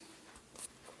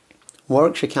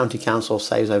Warwickshire County Council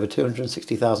saves over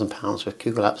 £260,000 with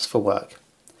Google Apps for Work.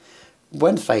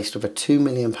 When faced with a £2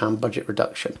 million budget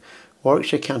reduction,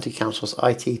 Warwickshire County Council's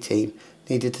IT team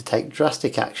needed to take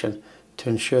drastic action to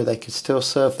ensure they could still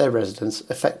serve their residents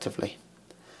effectively.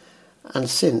 And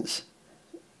since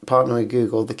partnering with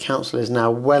Google, the council is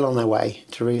now well on their way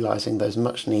to realising those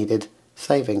much needed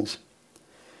savings.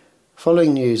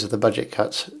 Following news of the budget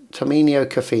cuts, Tominio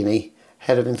Caffini,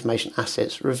 Head of Information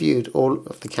Assets, reviewed all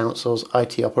of the council's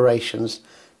IT operations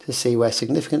to see where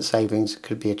significant savings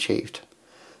could be achieved.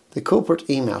 The corporate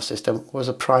email system was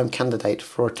a prime candidate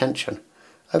for attention.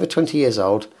 Over 20 years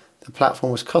old, the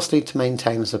platform was costly to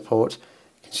maintain and support,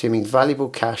 consuming valuable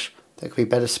cash that could be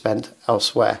better spent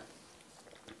elsewhere.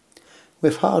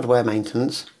 With hardware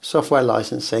maintenance, software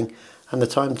licensing, and the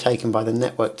time taken by the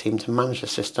network team to manage the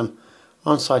system,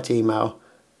 on-site email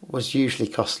was usually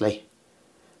costly.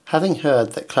 Having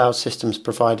heard that cloud systems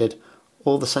provided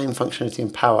all the same functionality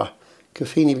and power,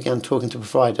 Caffini began talking to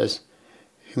providers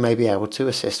who may be able to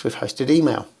assist with hosted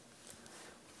email.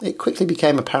 It quickly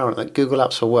became apparent that Google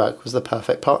Apps for Work was the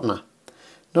perfect partner.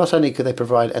 Not only could they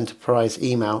provide enterprise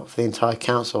email for the entire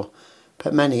council,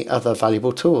 but many other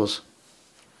valuable tools.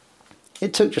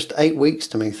 It took just 8 weeks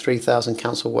to move 3,000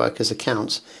 council workers'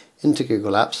 accounts into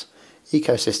Google Apps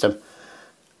ecosystem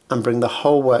and bring the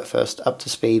whole workforce up to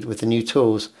speed with the new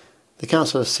tools. The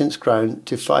council has since grown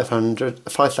to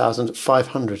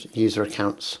 5,500 user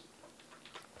accounts.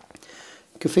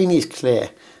 Caffini is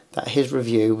clear that his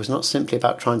review was not simply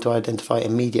about trying to identify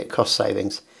immediate cost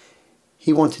savings.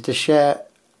 He wanted to share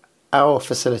our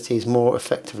facilities more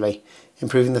effectively,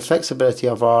 improving the flexibility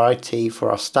of our IT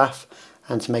for our staff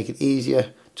and to make it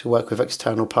easier to work with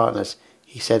external partners,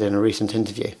 he said in a recent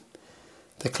interview.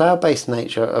 The cloud-based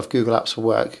nature of Google Apps for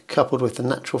Work, coupled with the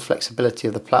natural flexibility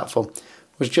of the platform,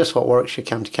 was just what Warwickshire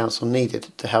County Council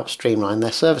needed to help streamline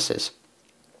their services.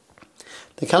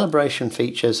 The calibration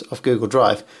features of Google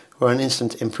Drive were an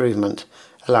instant improvement,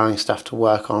 allowing staff to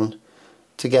work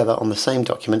together on the same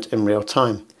document in real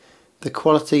time. The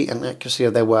quality and accuracy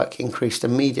of their work increased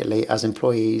immediately as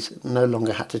employees no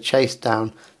longer had to chase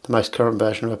down the most current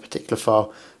version of a particular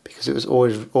file because it was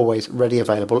always ready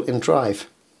available in Drive.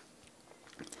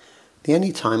 The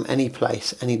anytime, any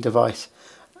place, any device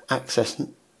access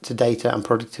to data and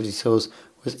productivity tools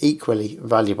was equally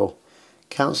valuable.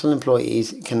 Council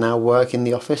employees can now work in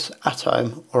the office, at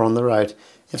home or on the road,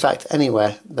 in fact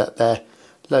anywhere that their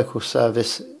local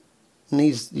service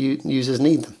users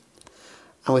need them.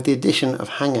 And with the addition of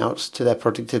Hangouts to their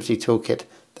productivity toolkit,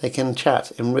 they can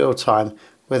chat in real time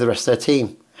with the rest of their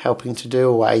team, helping to do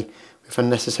away with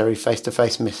unnecessary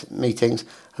face-to-face meetings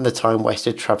and the time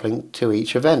wasted travelling to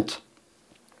each event.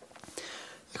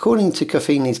 According to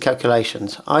Caffini's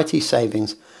calculations, IT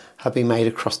savings have been made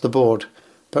across the board,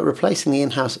 but replacing the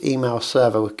in-house email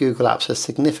server with Google Apps has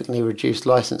significantly reduced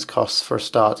license costs for a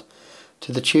start,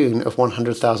 to the tune of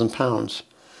 £100,000.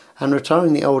 And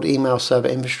retiring the old email server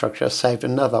infrastructure saved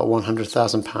another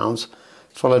 £100,000,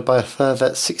 followed by a further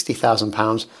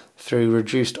 £60,000 through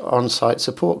reduced on-site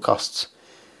support costs.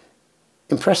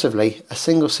 Impressively, a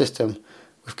single system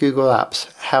with Google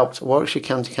Apps helped Warwickshire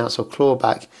County Council claw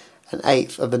back an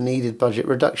eighth of the needed budget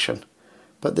reduction.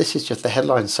 But this is just the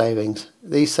headline savings.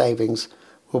 These savings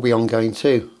will be ongoing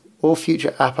too. All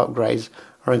future app upgrades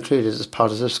are included as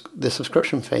part of the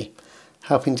subscription fee,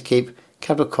 helping to keep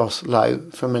capital costs low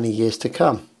for many years to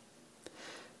come.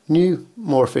 New,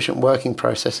 more efficient working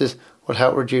processes will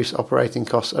help reduce operating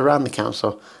costs around the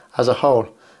council as a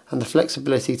whole, and the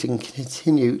flexibility to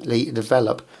continually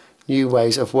develop new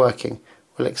ways of working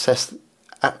will assist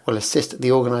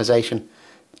the organisation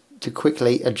to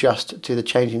quickly adjust to the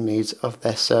changing needs of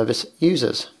their service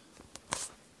users.